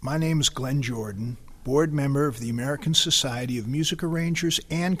My name is Glenn Jordan, board member of the American Society of Music Arrangers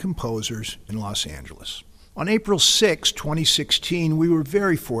and Composers in Los Angeles. On April 6, 2016, we were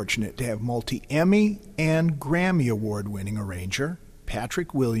very fortunate to have multi-Emmy and Grammy Award-winning arranger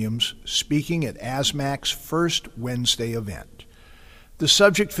Patrick Williams speaking at ASMAC's first Wednesday event. The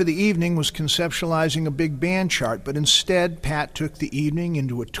subject for the evening was conceptualizing a big band chart, but instead Pat took the evening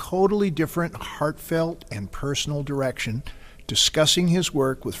into a totally different, heartfelt, and personal direction, discussing his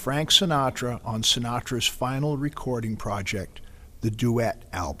work with Frank Sinatra on Sinatra's final recording project, the Duet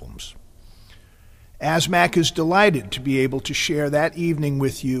albums. ASMAC is delighted to be able to share that evening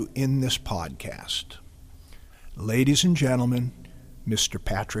with you in this podcast. Ladies and gentlemen, Mr.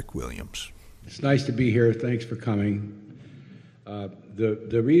 Patrick Williams. It's nice to be here. Thanks for coming.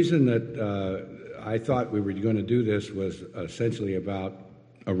 The reason that I thought we were going to do this was essentially about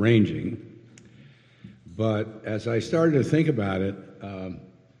arranging. But as I started to think about it,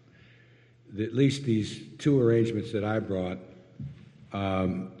 at least these two arrangements that I brought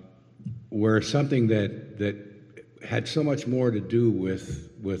were something that had so much more to do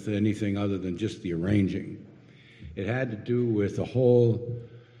with anything other than just the arranging. It had to do with the whole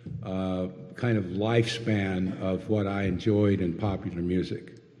kind of lifespan of what I enjoyed in popular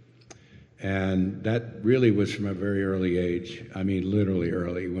music. And that really was from a very early age. I mean, literally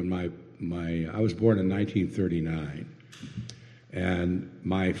early, when I was born in 1939, and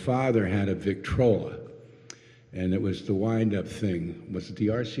my father had a Victrola, and it was the wind-up thing. Was it the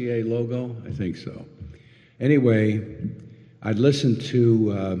RCA logo? I think so. Anyway, I'd listen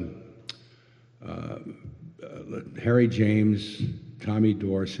to Harry James, Tommy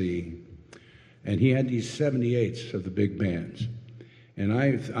Dorsey, and he had these 78s of the big bands. And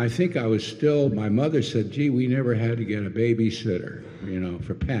I think I was still, my mother said, gee, we never had to get a babysitter,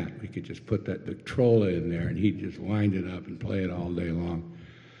 for Pat. We could just put that Victrola in there and he'd just wind it up and play it all day long.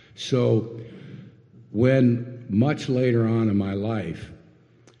 So when much later on in my life,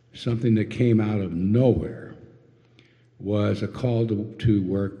 something that came out of nowhere was a call to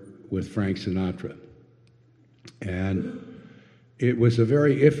work with Frank Sinatra. And it was a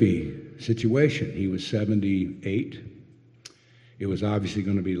very iffy situation. He was 78. It was obviously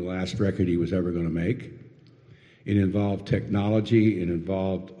going to be the last record he was ever going to make. It involved technology. It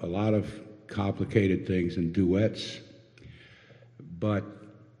involved a lot of complicated things and duets. But,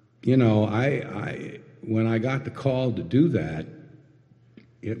 when I got the call to do that,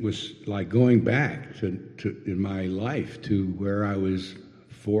 it was like going back to in my life to where I was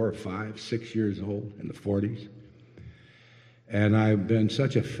 4 or 5, 6 years old in the 40s. And I've been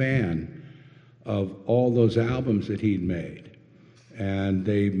such a fan of all those albums that he'd made. And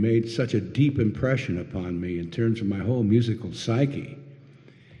they made such a deep impression upon me in terms of my whole musical psyche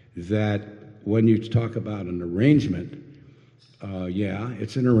that when you talk about an arrangement,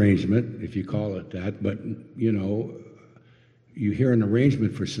 it's an arrangement, if you call it that, but, you hear an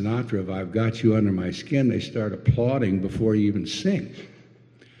arrangement for Sinatra of I've Got You Under My Skin, they start applauding before you even sing.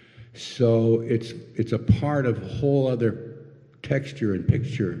 So it's a part of a whole other texture and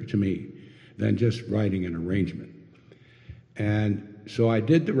picture to me than just writing an arrangement. And so I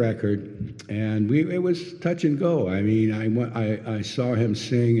did the record, and it was touch and go. I mean, I saw him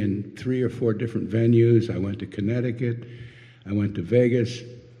sing in 3 or 4 different venues. I went to Connecticut. I went to Vegas.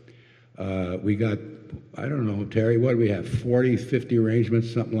 We got, I don't know, Terry, what do we have, 40, 50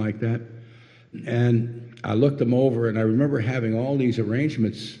 arrangements, something like that? And I looked them over, and I remember having all these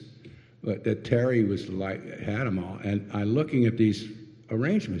arrangements that Terry had them all. And I'm looking at these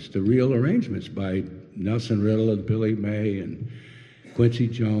arrangements, the real arrangements by Nelson Riddle and Billy May and Quincy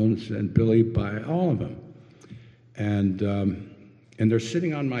Jones and Billy, by all of them. And they're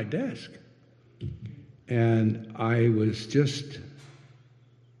sitting on my desk. And I was just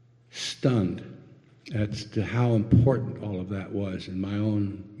stunned as to how important all of that was in my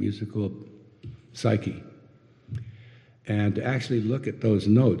own musical psyche. And to actually look at those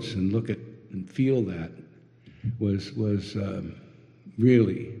notes and look at and feel that was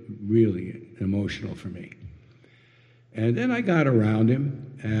really, really emotional for me. And then I got around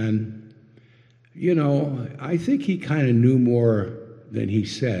him, and, I think he kind of knew more than he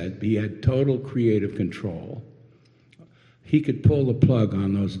said. He had total creative control. He could pull the plug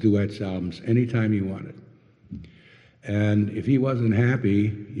on those duets albums anytime he wanted. And if he wasn't happy,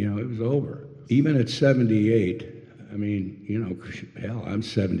 it was over. Even at 78, I mean, hell, I'm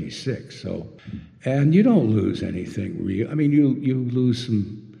 76, so. And you don't lose anything real. I mean, you lose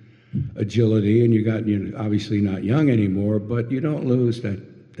some agility, and you're obviously not young anymore, but you don't lose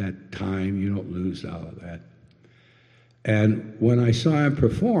that time. You don't lose all of that. And when I saw him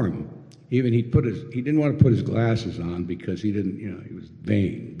perform, Even he didn't want to put his glasses on because he didn't, he was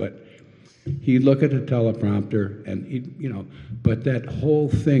vain. But he'd look at the teleprompter and but that whole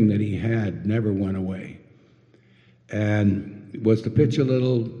thing that he had never went away. And was the pitch a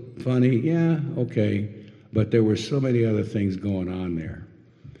little funny? Yeah, okay. But there were so many other things going on there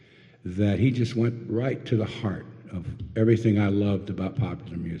that he just went right to the heart of everything I loved about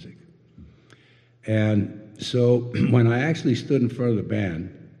popular music. And so when I actually stood in front of the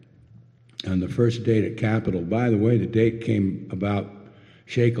band on the first date at Capitol, by the way, the date came about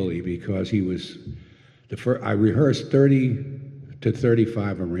shakily because he was I rehearsed 30 to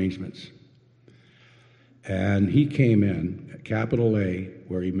 35 arrangements. And he came in at Capitol A,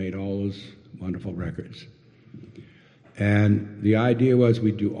 where he made all those wonderful records. And the idea was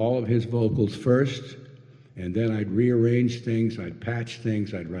we'd do all of his vocals first, and then I'd rearrange things, I'd patch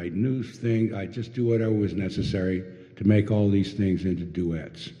things, I'd write new things, I'd just do whatever was necessary to make all these things into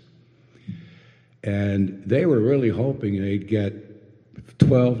duets. And they were really hoping they'd get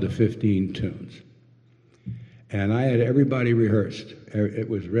 12 to 15 tunes. And I had everybody rehearsed. It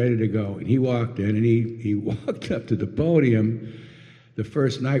was ready to go. And he walked in, and he walked up to the podium the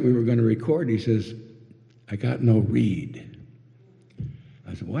first night we were going to record, and he says, "I got no reed."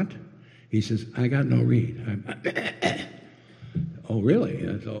 I said, "What?" He says, "I got no reed." "Oh, really?"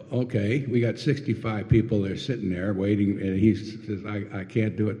 I said, "Okay." We got 65 people there sitting there waiting, and he says, I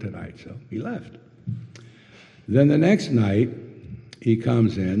can't do it tonight. So he left. Then the next night, he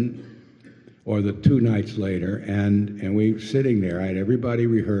comes in, or the 2 nights later, and we were sitting there. I had everybody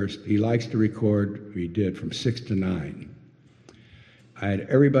rehearsed. He likes to record, we did, from 6 to 9. I had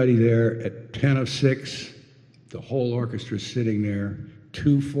everybody there at 10 of 6. The whole orchestra sitting there.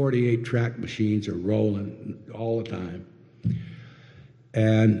 2 48-track machines are rolling all the time.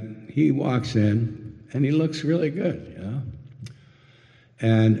 And he walks in, and he looks really good,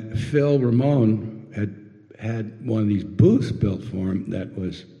 And Phil Ramone had one of these booths built for him that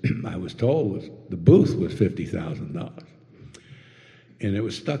was, I was told, the booth was $50,000. And it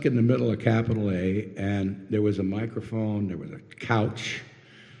was stuck in the middle of Capitol A, and there was a microphone, there was a couch,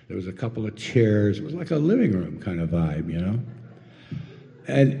 there was a couple of chairs. It was like a living room kind of vibe,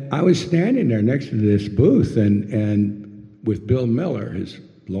 And I was standing there next to this booth and with Bill Miller, his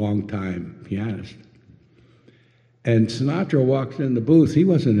longtime pianist. And Sinatra walked in the booth. He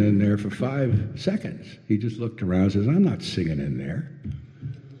wasn't in there for 5 seconds. He just looked around and says, "I'm not singing in there.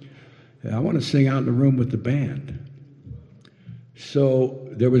 I want to sing out in the room with the band." So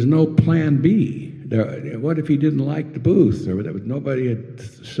there was no plan B. What if he didn't like the booth? Or there was nobody.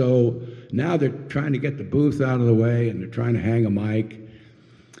 So now they're trying to get the booth out of the way, and they're trying to hang a mic.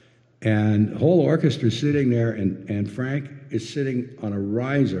 And the whole orchestra's sitting there, and Frank is sitting on a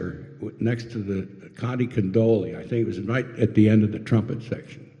riser next to the Conti Condoli. I think it was right at the end of the trumpet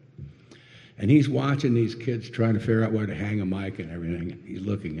section. And he's watching these kids trying to figure out where to hang a mic and everything. And he's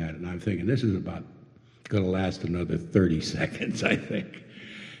looking at it, and I'm thinking, this is about going to last another 30 seconds, I think.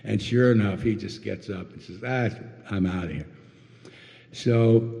 And sure enough, he just gets up and says, I'm out of here.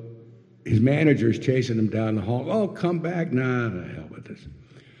 So his manager's chasing him down the hall. "Oh, come back." "Nah, the hell with this."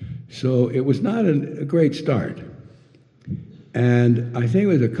 So it was not a great start. And I think it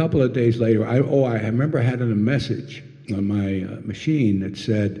was a couple of days later, I remember having a message on my machine that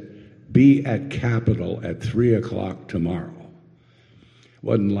said, "Be at Capitol at 3 o'clock tomorrow."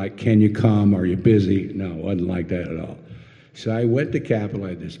 Wasn't like, "Can you come? Are you busy?" No, it wasn't like that at all. So I went to Capitol, I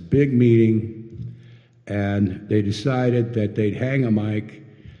had this big meeting, and they decided that they'd hang a mic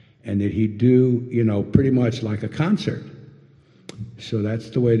and that he'd do, pretty much like a concert. So that's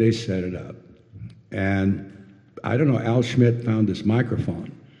the way they set it up. And I don't know, Al Schmidt found this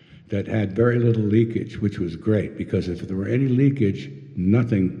microphone that had very little leakage, which was great, because if there were any leakage,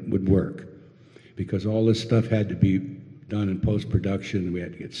 nothing would work, because all this stuff had to be done in post-production, and we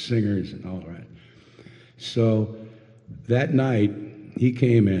had to get singers and all that. So that night, he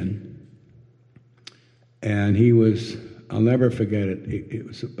came in, and he was, I'll never forget it, it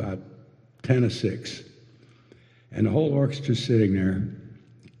was about 10 of 6, and the whole orchestra's sitting there,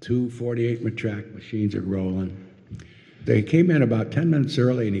 2 48-track machines are rolling. They came in about 10 minutes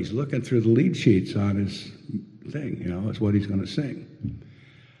early, and he's looking through the lead sheets on his thing, it's what he's going to sing.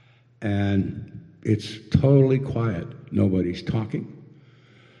 And it's totally quiet. Nobody's talking.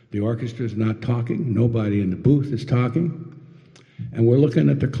 The orchestra's not talking. Nobody in the booth is talking. And we're looking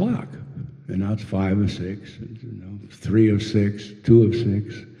at the clock. And now it's 5 of 6, 3 of 6, 2 of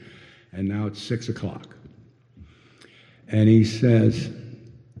 6, and now it's 6 o'clock. And he says,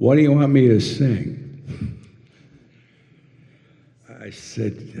 "What do you want me to sing?" I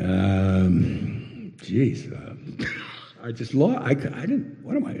said, geez, I just lost. I didn't.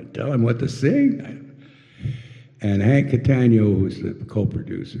 What am I going to tell him what to sing? And Hank Catania, who's the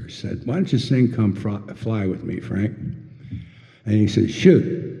co-producer, said, "Why don't you sing "Come Fly with Me," Frank?" And he said,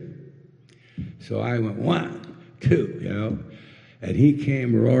 "Shoot." So I went 1, 2, and he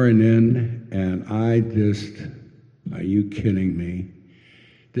came roaring in, and I just, are you kidding me?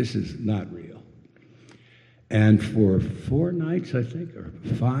 This is not real. And for 4 nights, I think, or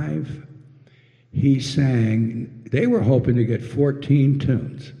 5, he sang. They were hoping to get 14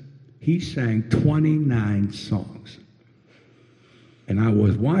 tunes. He sang 29 songs. And I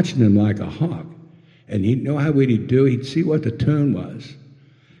was watching him like a hawk. And he'd know how he'd do. He'd see what the tune was.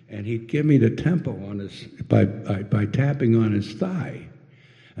 And he'd give me the tempo on his by tapping on his thigh.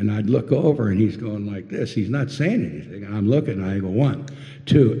 And I'd look over and he's going like this. He's not saying anything. And I'm looking and I go 1,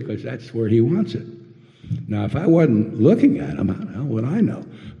 2, because that's where he wants it. Now, if I wasn't looking at him, how the hell would I know?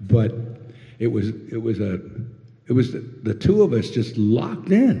 But it was the two of us just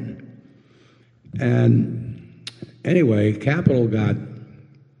locked in. And anyway, Capitol got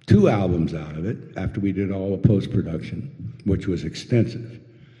 2 albums out of it after we did all the post-production, which was extensive.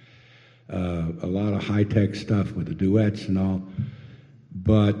 A lot of high-tech stuff with the duets and all.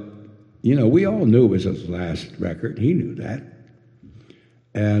 But, we all knew it was his last record. He knew that.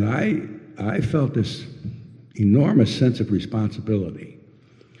 And I felt this enormous sense of responsibility.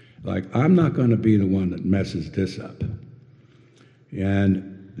 Like, I'm not going to be the one that messes this up.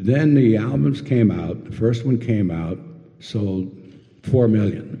 And then the albums came out. The first one came out, sold 4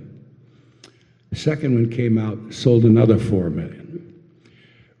 million. The second one came out, sold another 4 million.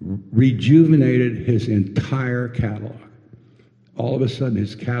 Rejuvenated his entire catalog. All of a sudden,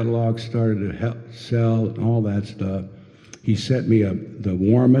 his catalog started to sell and all that stuff. He sent me the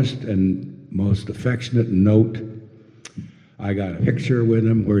warmest and most affectionate note. I got a picture with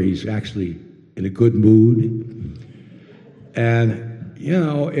him where he's actually in a good mood. And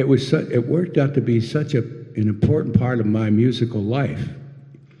it worked out to be such an important part of my musical life.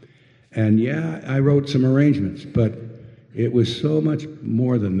 And yeah, I wrote some arrangements, but it was so much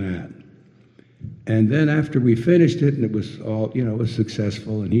more than that. And then after we finished it, and it was all, it was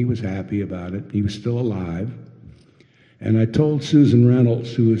successful, and he was happy about it. He was still alive. And I told Susan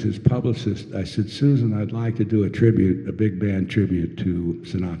Reynolds, who was his publicist, I said, "Susan, I'd like to do a big band tribute to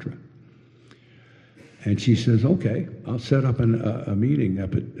Sinatra." And she says, "Okay, I'll set up a meeting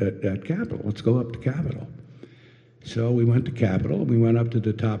up at Capitol. Let's go up to Capitol." So we went to Capitol. We went up to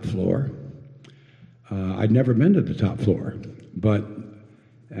the top floor. I'd never been to the top floor,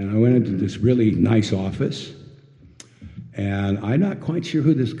 and I went into this really nice office. And I'm not quite sure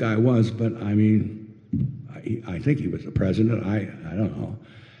who this guy was, but I think he was the president. I don't know.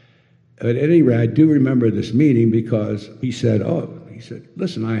 At any rate, I do remember this meeting because he said,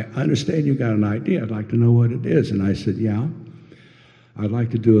 "Listen, I understand you got an idea. I'd like to know what it is." And I said, "Yeah, I'd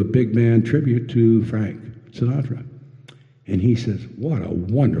like to do a big band tribute to Frank Sinatra." And he says, "What a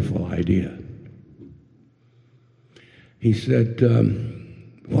wonderful idea." He said,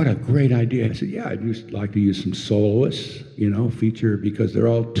 "What a great idea." I said, "Yeah, I'd just like to use some soloists, feature, because they're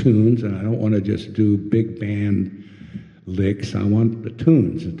all tunes, and I don't want to just do big band licks. I want the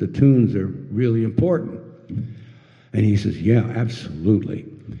tunes. The tunes are really important." And he says, "Yeah, absolutely."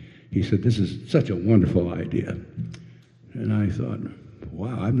 He said, "This is such a wonderful idea." And I thought,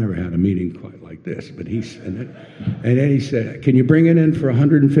 wow, I've never had a meeting quite like this. But and then he said, "Can you bring it in for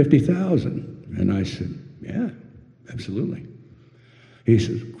 150,000?" And I said, "Yeah, absolutely." He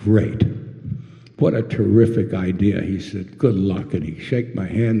says, "Great. What a terrific idea." He said, "Good luck." And he shook my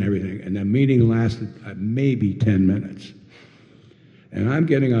hand and everything. And the meeting lasted maybe 10 minutes. And I'm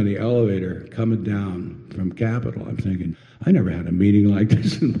getting on the elevator coming down from Capitol. I'm thinking, I never had a meeting like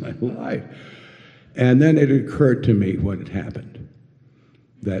this in my life. And then it occurred to me what had happened,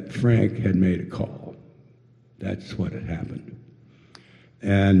 that Frank had made a call. That's what had happened.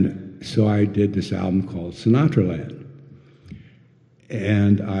 And so I did this album called Sinatraland.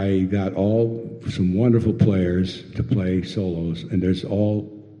 And I got some wonderful players to play solos, and it's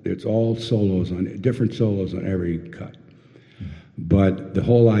all solos different solos on every cut. But the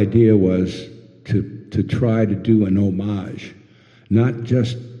whole idea was to try to do an homage, not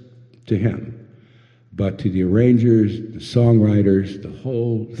just to him, but to the arrangers, the songwriters, the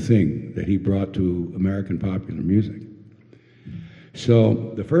whole thing that he brought to American popular music.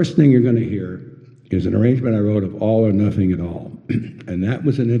 So the first thing you're going to hear is an arrangement I wrote of All or Nothing at All. And that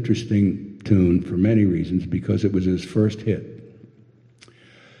was an interesting tune for many reasons, because it was his first hit.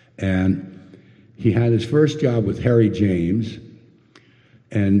 And he had his first job with Harry James,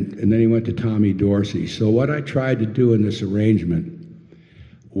 and then he went to Tommy Dorsey. So what I tried to do in this arrangement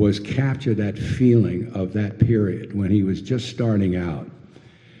was capture that feeling of that period when he was just starting out.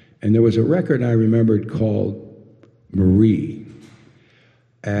 And there was a record I remembered called Marie.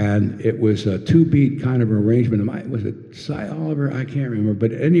 And it was a two-beat kind of arrangement. Was it Cy Oliver? I can't remember.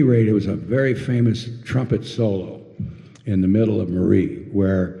 But at any rate, it was a very famous trumpet solo in the middle of Marie,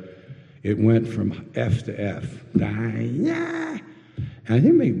 where it went from F to F. And I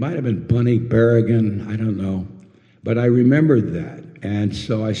think it might have been Bunny Berrigan, I don't know. But I remembered that. And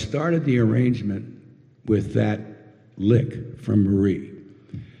so I started the arrangement with that lick from Marie.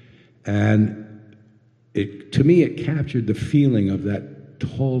 And to me, it captured the feeling of that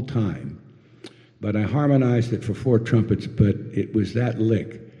whole time. But I harmonized it for four trumpets, but it was that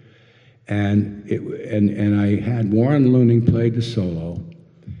lick. And I had Warren Looning play the solo,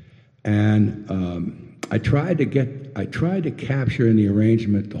 and I tried to capture in the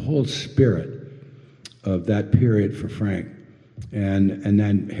arrangement the whole spirit of that period for Frank, and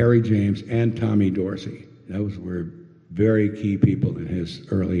then Harry James and Tommy Dorsey. Those were very key people in his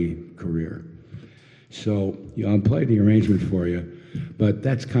early career. So I'll play the arrangement for you, but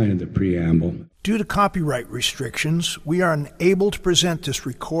that's kind of the preamble. Due to copyright restrictions, we are unable to present this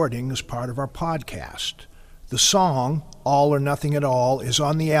recording as part of our podcast. The song, All or Nothing at All, is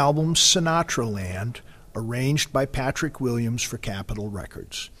on the album Sinatraland, arranged by Patrick Williams for Capitol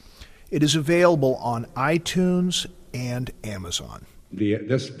Records. It is available on iTunes and Amazon.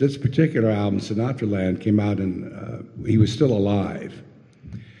 This particular album, Sinatraland, came out he was still alive.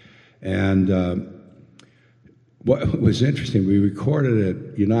 And what was interesting, we recorded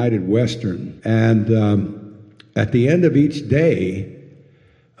at United Western, and at the end of each day,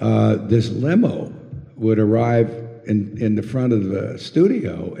 this limo would arrive in the front of the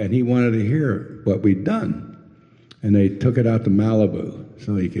studio, and he wanted to hear what we'd done. And they took it out to Malibu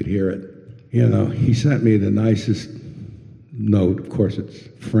so he could hear it. He sent me the nicest note. Of course, it's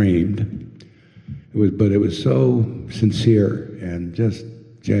framed. But it was so sincere and just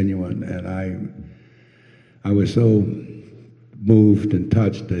genuine, and I was so moved and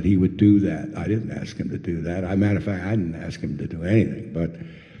touched that he would do that. I didn't ask him to do that. As a matter of fact, I didn't ask him to do anything. But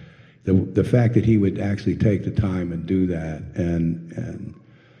the fact that he would actually take the time and do that and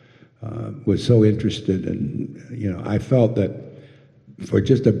was so interested, and I felt that for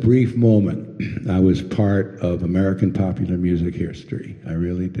just a brief moment, I was part of American popular music history. I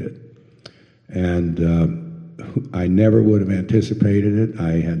really did. And I never would have anticipated it.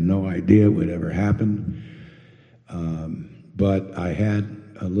 I had no idea it would ever happen. But I had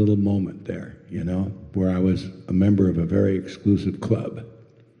a little moment there, where I was a member of a very exclusive club.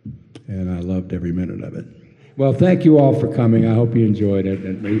 And I loved every minute of it. Well, thank you all for coming. I hope you enjoyed it.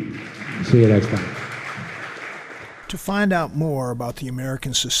 And see you next time. To find out more about the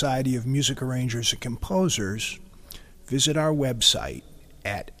American Society of Music Arrangers and Composers, visit our website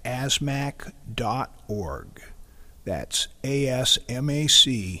at asmac.org. That's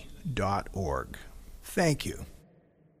ASMAC.org. Thank you.